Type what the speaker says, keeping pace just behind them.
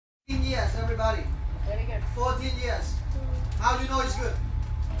years, everybody. Very good. 14 years. How do you know it's good?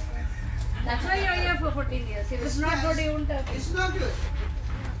 That's why you're here for 14 years. If it's not good, you won't have. It's not good.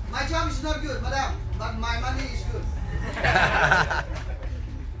 My job is not good, madam, but my money is good.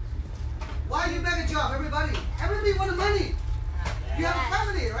 Why you make a job, everybody? Everybody want money. You have a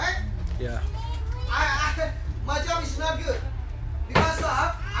family, right? Yeah. My job is not good because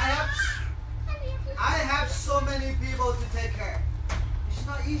of I have so many people to take care. It's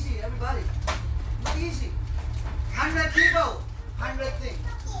not easy, everybody. Not easy. 100 people, 100 things,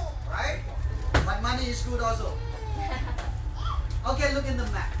 right? But money is good also. Okay, look in the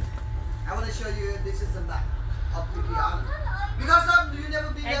map. I want to show you. This is the map of Phi Fhi Island. Because of you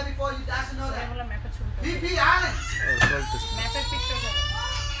never been there before, you doesn't know that. Phi Fhi Island.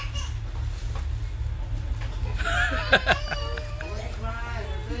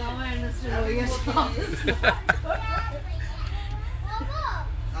 Now I understood where you're from.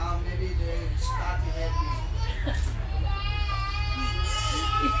 Now maybe they start to help me.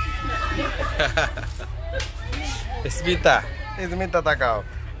 Ismita takao.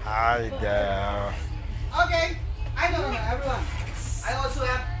 Hi there. Okay, I know everyone. I also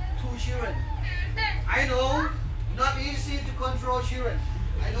have 2 children. I know not easy to control children.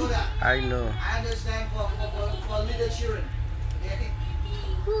 I know that. I know. I understand for little children. Okay?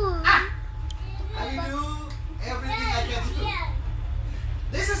 I will do everything I can do.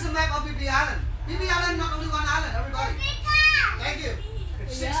 This is the map of Phi Fhi Island. Phi Fhi Island, not only one island, everybody. Thank you.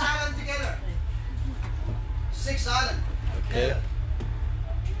 6 islands together. 6 islands. Okay.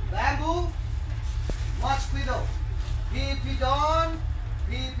 Bamboo, mosquito, Phi Phi Don,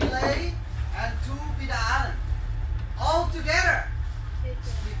 Phi Phi Lay, and 2 Phi Island. All together,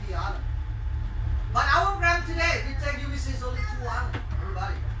 it's Phi Fhi Island. But our program today, we take you visit only 2 islands,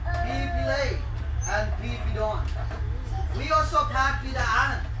 everybody. Phi Phi Lay and Phi Phi Don. We also part Phi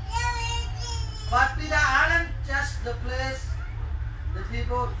Island. But Phi Island, just the place the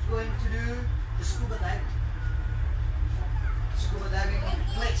people going to do the scuba diving. Scuba diving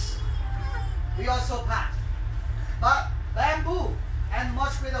place. We also part. But bamboo and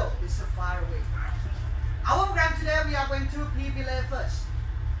mosquito is so far away. Our program today, we are going to Phi Phi Lay first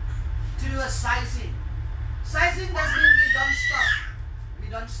to do a sightseeing. Sightseeing doesn't mean we don't stop. We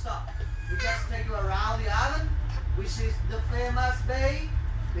don't stop. We just take you around the island, which is the famous bay,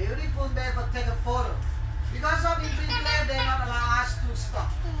 beautiful bay for take a photo. Because of in Phi Phi Lay, they not allow us to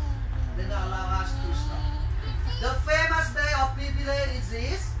stop. They don't allow us to stop. The famous bay of Phi Phi Lay is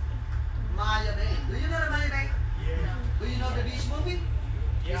this Maya Bay. Do you know the Maya Bay? Yeah. Do you know the beach movie?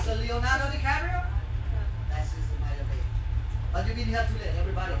 Yeah. It's a Leonardo DiCaprio. That is the Maya Bay. But you've been here today,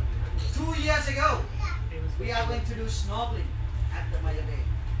 everybody. 2 years ago, we are going to do snorkeling at the Maya Bay.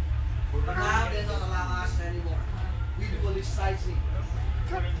 But now they don't allow us anymore. We do only sightseeing.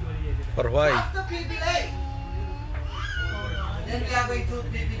 For why? After Phi Phi Lay, then we are going to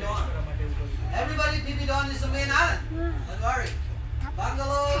Phi Phi Don. Everybody, Phi Phi Don is the main island. Don't worry.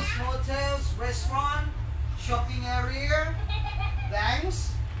 Bungalows, hotels, restaurant, shopping area,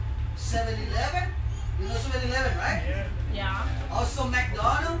 banks, 7-Eleven. You know 7-Eleven, right? Yeah. Also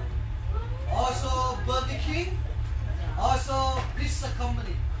McDonald's, also Burger King, also pizza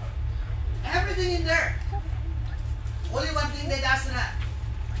company. Everything in there. Only one thing they doesn't have.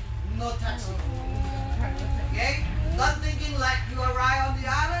 No taxi. Okay? Not thinking like you arrive on the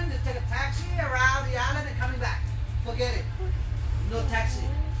island, you take a taxi around the island and coming back. Forget it. No taxi.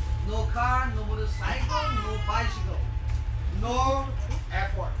 No car, no motorcycle, no bicycle. No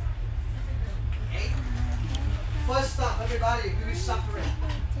airport. Okay? First stop, everybody, we will separate.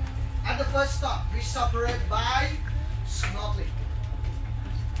 At the first stop, we separate by snorkeling.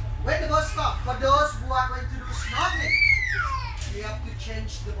 When the boat stops, for those who are going to do snorkeling, we have to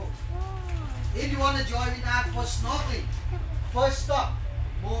change the boat. If you want to join with us for snorkeling, first stop,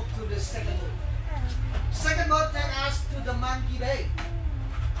 move to the second boat. Second boat takes us to the Monkey Bay.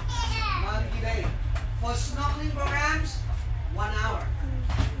 Monkey Bay. For snorkeling programs, 1 hour.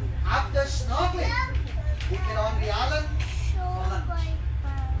 After snorkeling, we get on the island for lunch.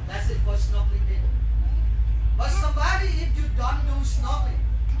 That's it for snorkeling day. But somebody, if you don't do snorkeling,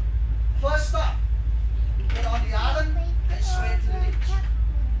 first stop, you get on the island and straight to the beach.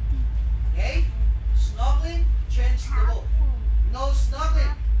 Okay? Snorkeling, change the boat. No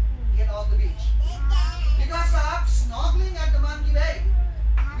snorkeling, get on the beach. Because of snorkeling at the Monkey Bay,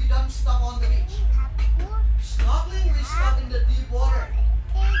 we don't stop on the beach. Snorkeling, we stop in the deep water.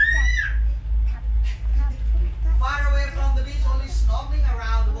 Far away from the beach, only snorkeling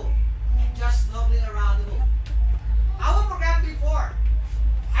around the boat. Just snorkeling around the boat. Our program before,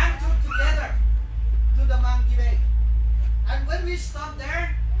 and took together to the Monkey Bay. And when we stop there,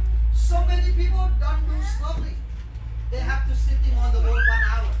 many people don't do snorkeling. They have to sitting on the boat 1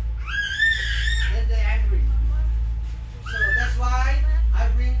 hour. Then they're angry. So that's why I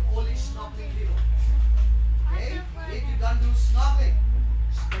bring only snorkeling people. Okay? If you don't do snorkeling,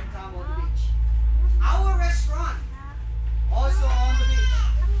 spend time on the beach. Our restaurant also on the beach.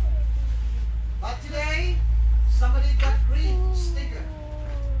 But today, somebody got green sticker.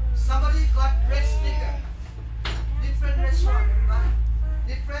 Somebody got red sticker. Different restaurant, everybody.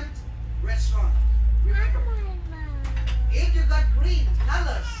 Different restaurant. Remember, if you got green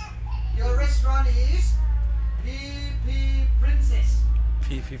colors, your restaurant is DP Princess.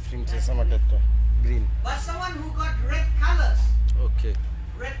 Fhi Fhi Princess amatetto. Green. But someone who got red colors, Okay.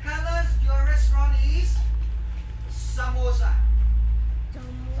 red colors, your restaurant is Samosa.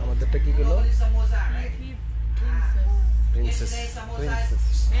 আমাদেরটা কি গুলো? Normally Samosa, right? Princess. Yesterday samosa Princess.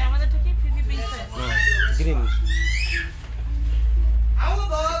 Green. How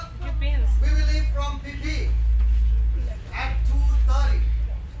about we will leave from PP at 2:30,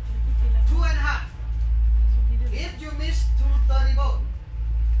 2:30. If you miss 2:30 boat,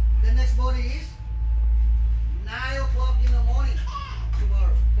 the next boat is 9 o'clock in the morning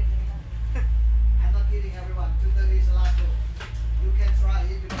tomorrow. I'm not kidding, everyone. 2:30 is the last boat. You can try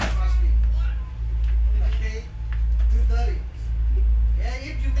if you don't trust me. Okay, 2:30. Yeah,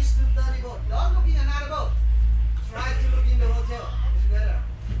 if you miss 2:30 boat, don't look in another boat. Try to look in the hotel. It's better.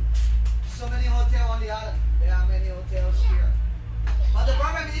 So many hotels on the island. There are many hotels here. But the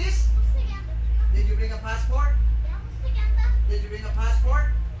problem is, did you bring a passport? Did you bring a passport?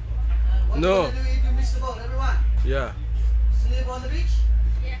 What No. are you gonna do if you miss the boat, everyone? Yeah. Sleep on the beach?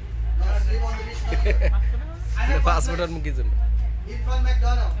 No, sleep on the beach. Not here. I have one Passport R place মুখে জন্য। in front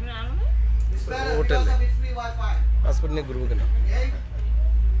McDonald's. It's better Hotel. because of its free Wi-Fi. Passport নিয়ে ঘুরবো কেন? Okay?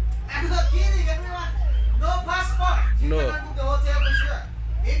 I'm not kidding, everyone. No passport. You No. cannot book the hotel for sure.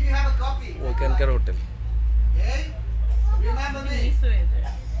 If you have a copy. ওখানকার hotel. Okay? Remember me.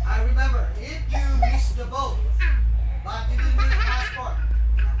 I remember. If you miss the boat, but you didn't bring a passport,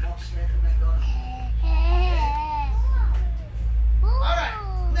 walk straight to McDonald's. All right.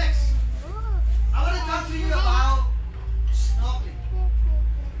 Next, I want to talk to you about snorkeling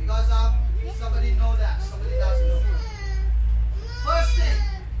because somebody know that, somebody doesn't know. First thing,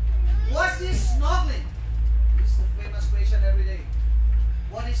 what is snorkeling? This is the famous question every day.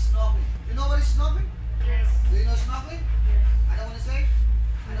 What is snorkeling? You know what is snorkeling? Yes. Do you know snorkeling? I don't want to say.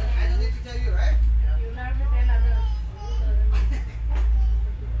 I don't need to tell you, right? You have to tell others.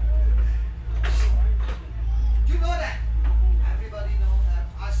 You know that. Everybody know that.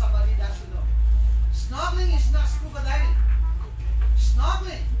 Or somebody doesn't know. Snorkeling is not scuba diving.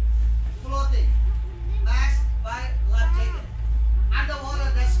 Snorkeling, floating, masked by life jacket. Underwater,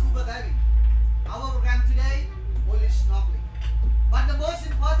 that's scuba diving. Our program today, only snorkeling. But the most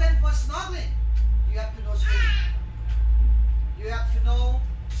important for snorkeling, you have to know swimming. You have to know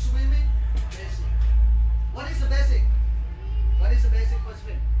swimming basic. What is the basic? What is the basic for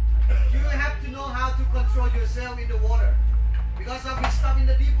swimming? You have to know how to control yourself in the water. Because of we stop in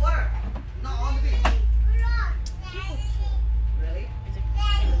the deep water, not on the beach. Really?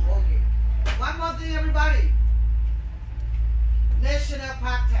 Okay. One more thing, everybody. National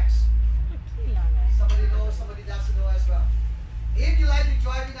park tax. Somebody knows, somebody doesn't know as well. If you like to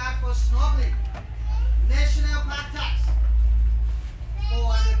join me out for snorkeling, national park tax,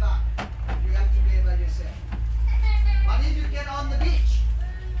 400 baht. You have to pay by yourself. But if you get on the beach,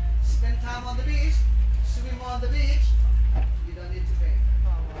 spend time on the beach, swim on the beach, you don't need to pay.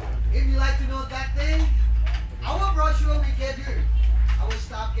 If you like to know that thing, our brochure we gave you, our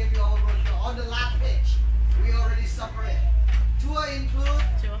staff gave you our brochure on the last page. We already separate. Tour include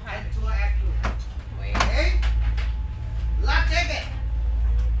and tour exclude. Okay? Life jacket.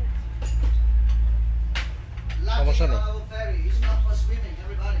 Life jacket on our ferry. It's not for swimming,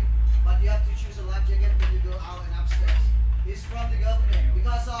 everybody. But you have to choose a life jacket when you go out and upstairs. It's from the government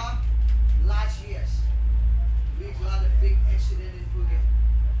because of last year's. We got a big accident in Phuket.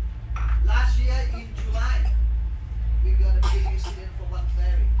 Last year in July, we got a big accident for one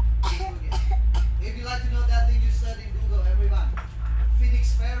ferry in Phuket. If you like to know that thing, you search in Google, everyone. Phoenix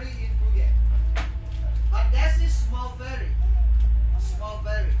Ferry in Phuket. But that's a small ferry. Small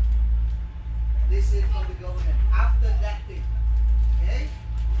ferry. This is from the government. After that thing. Okay?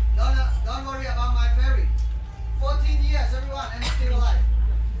 Don't worry about my ferry. 14 years, everyone, and still alive.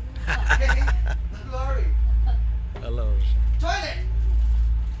 Okay? Don't worry. Hello. Toilet.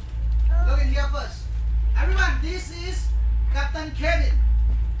 Look in here first. Everyone, this is Captain Kevin.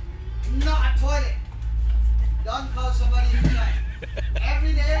 Not a toilet. Don't call somebody inside.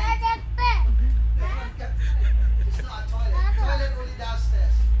 Every day. It's not a toilet. Toilet only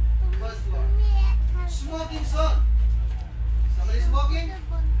downstairs. First floor.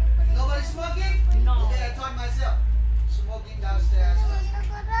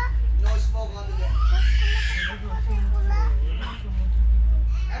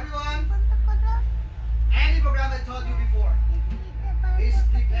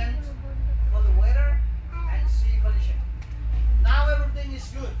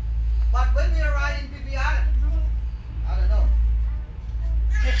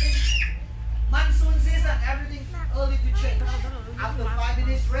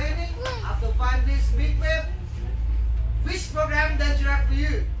 survive this big wave, which program dangerous for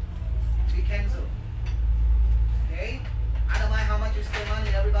you? We cancel. Okay? I don't mind how much you spend money,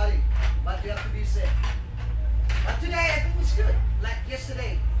 everybody, but you have to be safe. But today I think it's good. Like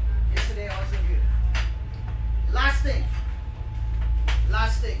yesterday. Yesterday also good. Last thing.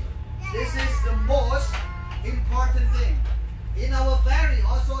 This is the most important thing in our ferry,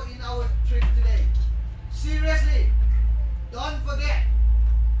 also in our trip today. Seriously, don't forget.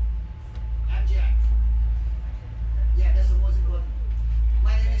 I'm Jack. Yeah, that's the most important.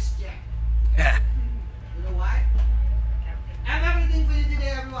 My name is Jack. You know why? I'm everything for you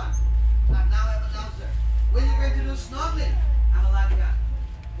today, everyone. But now I'm an announcer. When you're going to do snorkeling, I'm a lifeguard.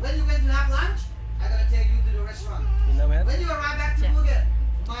 When you're going to have lunch, I'm going to take you to the restaurant. When you arrive back to Phuket,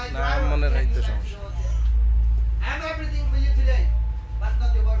 my driver will take you back to the hotel. I'm everything for you today, but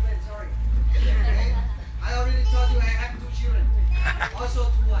not your boyfriend, sorry. Okay? I already told you I have 2 children,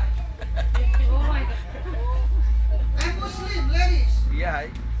 also 2 wives. Oh my God. And Muslim ladies. Yeah.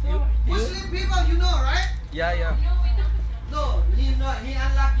 Muslim people, you know, right? Yeah. No, he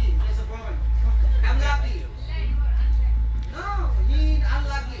unlucky. There's a problem. I'm lucky. No, he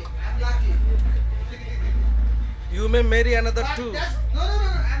unlucky. I'm lucky. You may marry another But 2. no.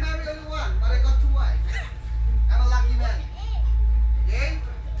 I married only 1, but I got 2 wives. I'm a lucky man. Okay?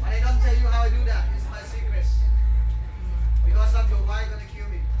 But I don't tell you how I do that. It's my secret. Because of your wife gonna kill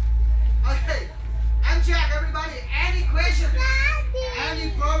me. Okay. I'm Jack, everybody. Any question?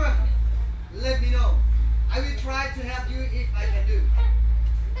 Any problem? Let me know. I will try to help you if I can do.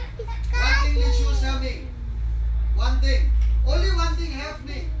 One thing you should tell me. One thing. Only one thing help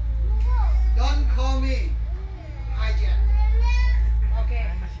me. Don't call me hijack. Okay.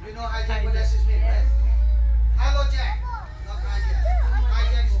 You know hijack, what does it mean, right? Hello Jack. Not hijack.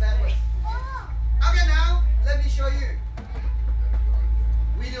 Hijack is bad word. Okay, now let me show you.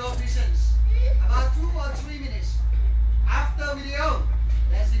 Video presents. About 2 or 3 minutes. After video,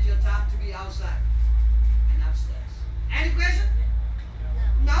 that's it your time to be outside and upstairs. Any question?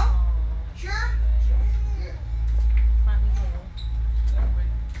 No? Sure? Good.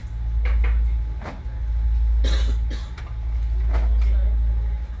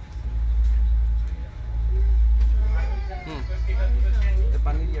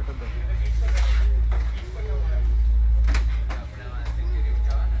 पानी लिया था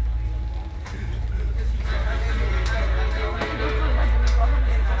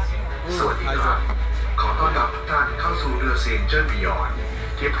Angel Beyond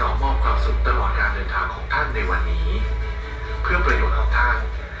ที่พร้อมมอบความสุขตลอดการเดินทางของท่านในวันนี้เพื่อประโยชน์ของท่าน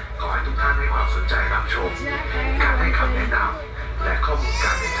ขอให้ทุกท่านให้ความสนใจรับชมการให้คำแนะนำและข้อมูลก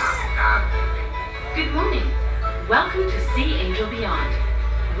ารเดินทางของท่าน Good morning. Welcome to Sea Angel Beyond.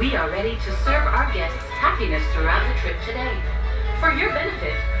 We are ready to serve our guests happiness throughout the trip today. For your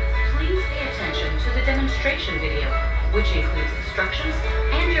benefit, please pay attention to the demonstration video, which includes instructions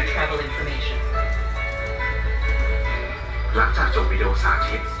and your travel information. หลังจากจบวิดีโอสา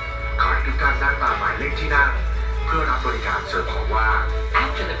ธิตขอให้ทุกท่านนั่งตามหมายเลขที่นั่งเพื่อรับบริการเสิร์ฟของว่าง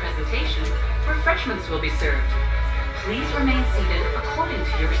After the presentation, refreshments will be served. Please remain seated according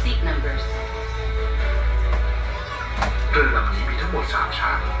to your seat numbers. เรือลำนี้มีทั้งหมด3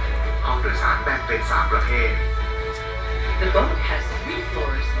ชั้นห้องโดยสารแบ่งเป็น3ประเภท The boat has 3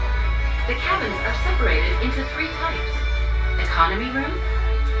 floors. The cabins are separated into 3 types: economy room,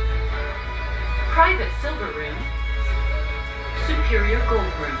 private silver room, superior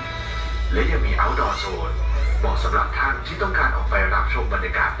gold room. และยังมี outdoor zone เหมาะสำหรับท่านที่ต้องการออกไปรับชมบรรย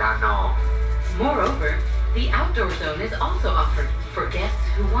ากาศด้านนอก Moreover, the outdoor zone is also offered for guests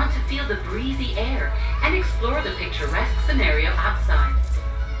who want to feel the breezy air and explore the picturesque scenario outside.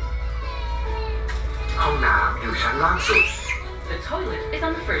 ห้องน้ำอยู่ชั้นล่างสุด The toilet is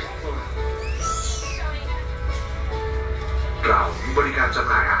on the first floor. เรามีบริการจำ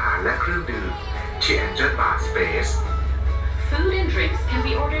หน่ายอาหารและเครื่องดื่มที่ Angel Bar Space Food and drinks can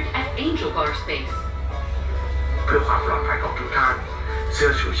be ordered at Angel Bar Space. เพื่อความปลอดภัยของทุกท่านเสื้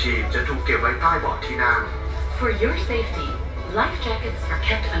อชูชีพจะถูกเก็บไว้ใต้เบาะที่นั่ง For your safety, life jackets are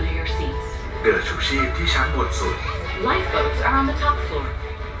kept under your seats. เรือชูชีพที่ชั้นบนสุด Lifeboats are on the top floor.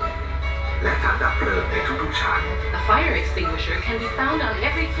 และถังดับเพลิงในทุกๆชั้น A fire extinguisher can be found on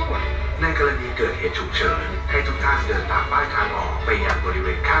every floor. ในกรณีเกิดเหตุฉุกเฉินให้ทุกท่านเดินตามป้ายทางออกไปยังบริเว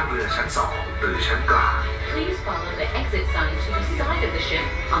ณข้างเรือชั้น2หรือชั้นกลาง Please follow the exit sign to the side of the ship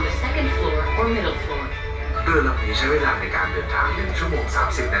on the second floor or middle floor. เรือลำนี้ใช้เวลาในการเดินทาง1 ชั่วโมง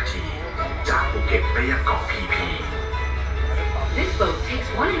 30 นาทีจากภูเก็ตไปยังเกาะพีพี This boat takes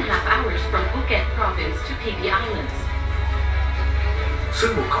 1.5 hours from Phuket Province to Phi Fhi Islands. ซึ่ง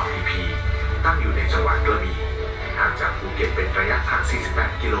หมู่เกาะพีพีตั้งอยู่ในจังหวัดกระบี่ห่างจากภูเก็ตเป็นระยะทาง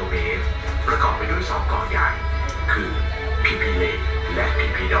 48 กิโลเมตร ประกอบไปด้วย2เกาะใหญ่คือพีพีเลและพี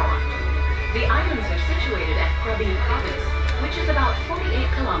พีดอน The islands are situated at Krabi province, which is about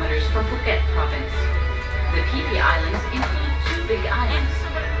 48 kilometers from Phuket province. The Phi Fhi Islands include 2 big islands,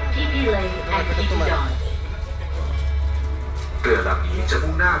 Phi Phi Lay and Phi Phi Don. เรือลำนี้จะ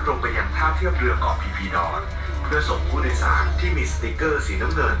มุ่งหน้าตรงไปยังท่าเทียบเรือเกาะพีพีดอนเพื่อส่งผู้โดยสารที่มีสติกเกอร์สีน้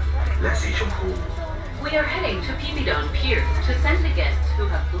ำเงินและสีชมพู We are heading to Phi Phi Don Pier to send the guests who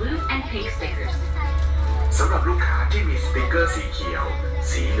have blue and pink stickers. สำหรับลูกค้าที่มีสติกเกอร์สีเขียว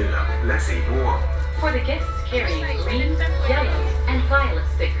สีเหลืองและสีม่วง For the guests carrying green, yellow, and violet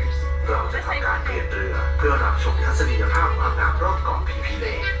stickers. เราจะทำการเปลี่ยนเรือเพื่อรับชมทัศนียภาพความงามรอบเกาะพีพีเล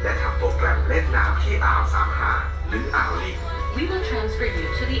และทำโปรแกรมเล่นน้ำที่อ่าวสามหาหรืออ่าวลิง We will transfer you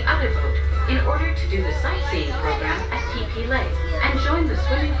to the other boat in order to do the sightseeing program at Phi Phi Lay and join the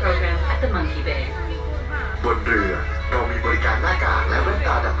swimming program at the Monkey Bay. บนเรือเรามีบริการหน้ากากและแว่นต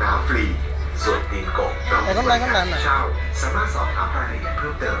าดำน้ำฟรีส่วนตีนกบเรามีบริการเช่าสามารถสอบถามรายละเอียดเพิ่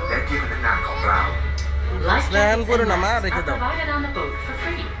มเติมได้ที่พนักงานของเรา Life jackets and masks are provided on the boat for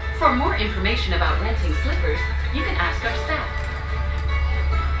free. For more information about renting slippers, you can ask our staff.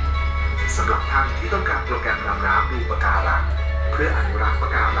 สำหรับท่านที่ต้องการโปรแกรมดำน้ำดูปะการังเพื่ออนุรักษ์ป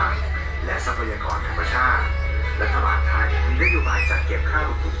ะการังและทรัพยากรธรรมชาติรัฐบาลไทยมีนโยบายจัดเก็บค่า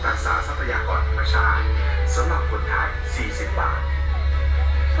บำรุงรักษาทรัพยากรธรรมชาติสำหรับคนไทย 40 บาท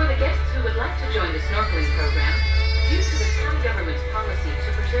For the guests who would like to join the snorkeling program, due to the Thai government's policy to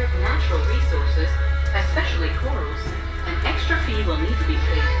preserve natural resources, especially corals, an extra fee will need to be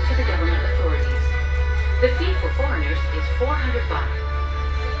paid to the government authorities. The fee for foreigners is 400 baht.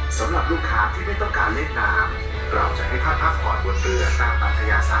 สำหรับลูกค้าที่ไม่ต้องการเล่นน้ำเราจะให้ท่านพักผ่อนบนเรือตามอัธ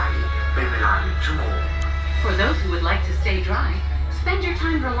ยาศัยเป็นเวลา1 ชั่วโมง For those who would like to stay dry, spend your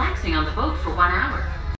time relaxing on the boat for 1 hour.